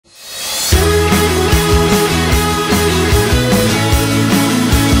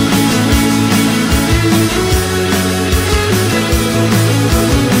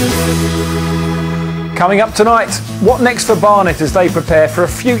Coming up tonight, what next for Barnet as they prepare for a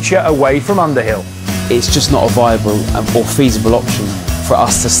future away from Underhill? It's just not a viable or feasible option for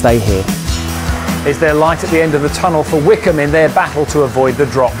us to stay here. Is there light at the end of the tunnel for Wycombe in their battle to avoid the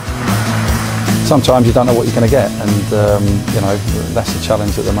drop? Sometimes you don't know what you're going to get, and you know, that's the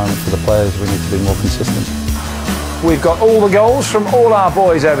challenge at the moment for the players. We need to be more consistent. We've got all the goals from all our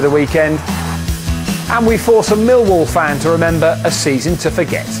boys over the weekend, and we force a Millwall fan to remember a season to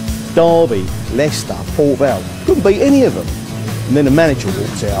forget. Derby, Leicester, Port Vale, couldn't beat any of them. And then the manager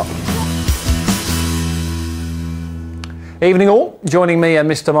walks out. Evening all, joining me and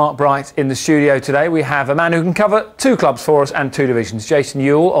Mr Mark Bright in the studio today, we have a man who can cover two clubs for us and two divisions. Jason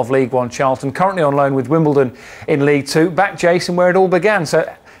Ewell of League One Charlton, currently on loan with Wimbledon in League Two. Back, Jason, where it all began. So,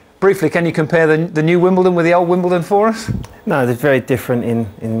 briefly, can you compare the new Wimbledon with the old Wimbledon for us? No, they're very different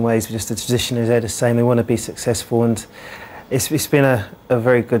in ways. Just the tradition is there the same. They want to be successful, and it's been a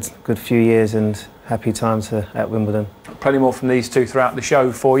very good few years and happy times at Wimbledon. Plenty more from these two throughout the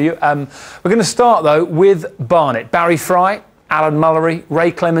show for you. We're going to start though with Barnet. Barry Fry, Alan Mullery,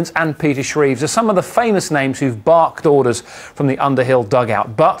 Ray Clements and Peter Shreves are some of the famous names who've barked orders from the Underhill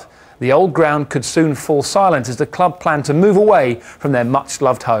dugout. But the old ground could soon fall silent as the club planned to move away from their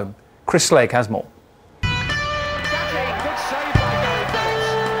much-loved home. Chris Slegg has more.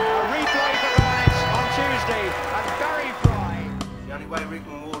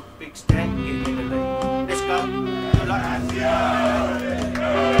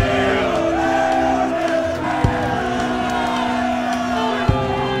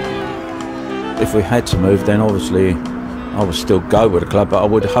 If we had to move, then obviously I would still go with the club, but I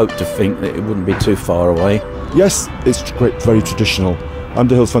would hope to think that it wouldn't be too far away. Yes, it's great, very traditional.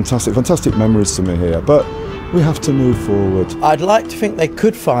 Underhill's fantastic memories to me here, but we have to move forward. I'd like to think they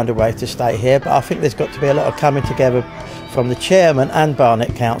could find a way to stay here, but I think there's got to be a lot of coming together from the chairman and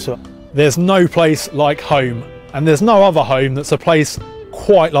Barnet Council. There's no place like home, and there's no other home that's a place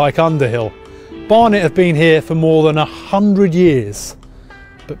quite like Underhill. Barnet have been here for more than 100 years,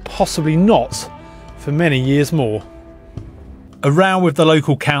 but possibly not for many years more. A row with the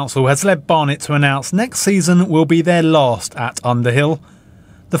local council has led Barnet to announce next season will be their last at Underhill.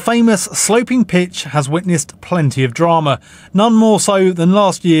 The famous sloping pitch has witnessed plenty of drama, none more so than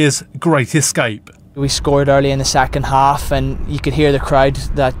last year's Great Escape. We scored early in the second half and you could hear the crowd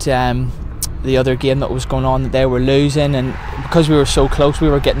that the other game that was going on that they were losing, and because we were so close we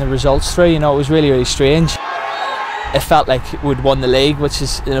were getting the results through. You know, it was really strange. It felt like we'd won the league, which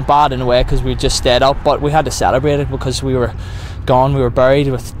is bad in a way because we just stayed up, but we had to celebrate it because we were gone, we were buried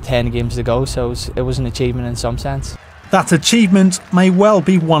with 10 games to go, so it was an achievement in some sense. That achievement may well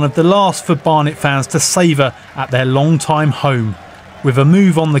be one of the last for Barnet fans to savour at their long-time home. With a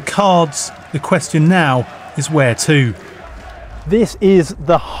move on the cards, the question now is where to. This is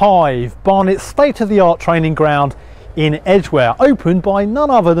the Hive, Barnet's state-of-the-art training ground in Edgware, opened by none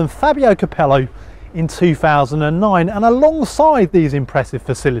other than Fabio Capello in 2009, and alongside these impressive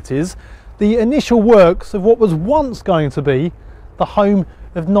facilities, the initial works of what was once going to be the home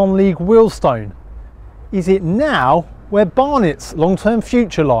of non-league Wealdstone. Is it now where Barnet's long-term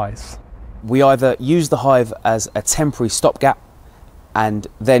future lies? We either use the Hive as a temporary stopgap and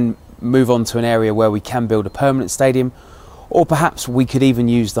then move on to an area where we can build a permanent stadium, or perhaps we could even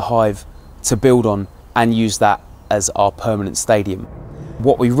use the Hive to build on and use that as our permanent stadium.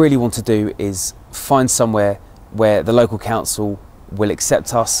 What we really want to do is find somewhere where the local council will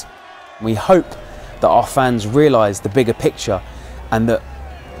accept us. We hope that our fans realise the bigger picture, and that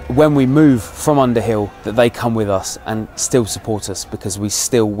when we move from Underhill that they come with us and still support us, because we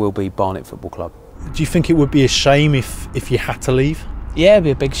still will be Barnet Football Club. Do you think it would be a shame if you had to leave? Yeah, it'd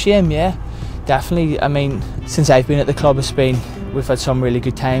be a big shame, yeah, definitely. I mean, since I've been at the club, we've had some really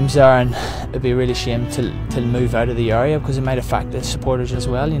good times there, and it'd be a really shame to move out of the area because it might affect the supporters as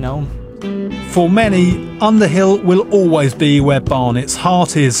well, you know. For many, Underhill will always be where Barnet's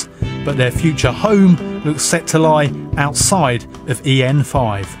heart is, but their future home looks set to lie outside of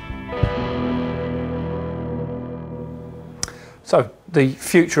EN5. So, the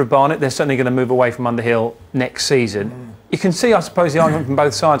future of Barnet, they're certainly going to move away from Underhill next season. You can see, I suppose, the argument from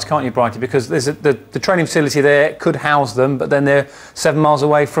both sides, can't you, Brighty? Because there's the training facility there could house them, but then they're 7 miles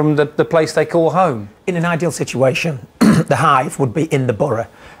away from the place they call home. In an ideal situation, the Hive would be in the borough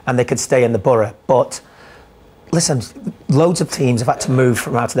and they could stay in the borough. But listen, loads of teams have had to move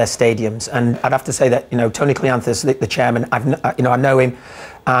from out of their stadiums, and I'd have to say that, you know, Tony Cleanthus, the chairman, I know him,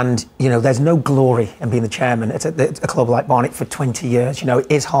 and you know, there's no glory in being the chairman. It's a club like Barnet for 20 years. You know,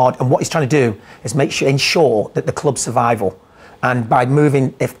 it is hard, and what he's trying to do is ensure that the club's survival. And by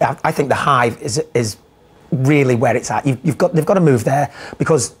moving, I think the Hive is really where it's at. They've got to move there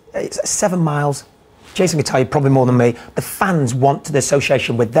because it's 7 miles. Jason can tell you probably more than me, the fans want the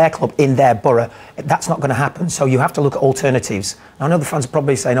association with their club in their borough. That's not going to happen. So you have to look at alternatives. Now, I know the fans are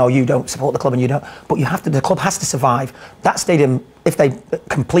probably saying, oh, you don't support the club and you don't, but you have to, the club has to survive. That stadium, if they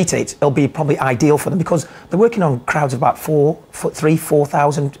complete it, it'll be probably ideal for them because they're working on crowds of about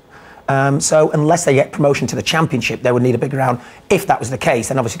 4,000. So unless they get promotion to the Championship, they would need a big ground. If that was the case,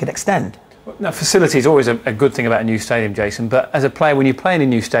 then obviously it could extend. Now, facility is always a good thing about a new stadium, Jason, but as a player, when you play in a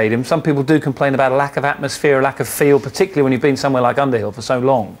new stadium, some people do complain about a lack of atmosphere, a lack of feel, particularly when you've been somewhere like Underhill for so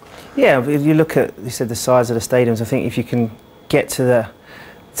long. Yeah, if you look at, you said the size of the stadiums, I think if you can get to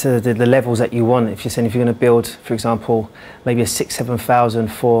the levels that you want, if you're going to build, for example, maybe a 6,000-7,000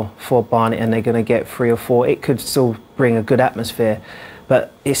 for Barnet and they're going to get 3 or 4, it could still bring a good atmosphere,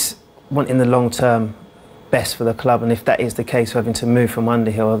 but it's wanting the long term best for the club, and if that is the case, having to move from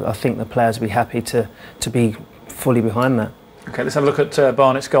Underhill, I think the players will be happy to be fully behind that. OK, let's have a look at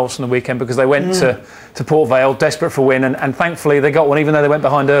Barnet's goals from the weekend, because they went to Port Vale desperate for a win, and thankfully they got one, even though they went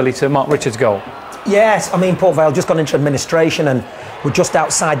behind early to Mark Richards' goal. Yes, I mean, Port Vale just gone into administration and we're just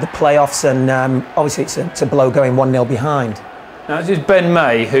outside the playoffs, and obviously it's a blow going 1-0 behind. Now, this is Ben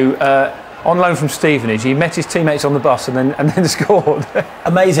May, who on loan from Stevenage, he met his teammates on the bus and then scored.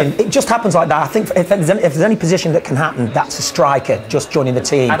 Amazing. It just happens like that. I think if there's any position that can happen, that's a striker just joining the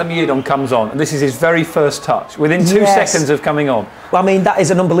team. Adam Yedon comes on, and this is his very first touch, within 2 seconds of coming on. Well, I mean, that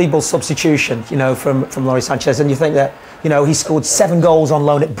is an unbelievable substitution, you know, from Laurie Sanchez, and you think that, you know, he scored 7 goals on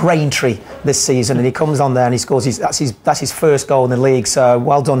loan at Braintree this season, and he comes on there and he scores that's his first goal in the league, so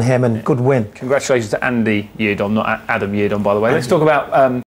well done him and good win. Congratulations to Andy Yedon, not Adam Yedon, by the way. Let's talk about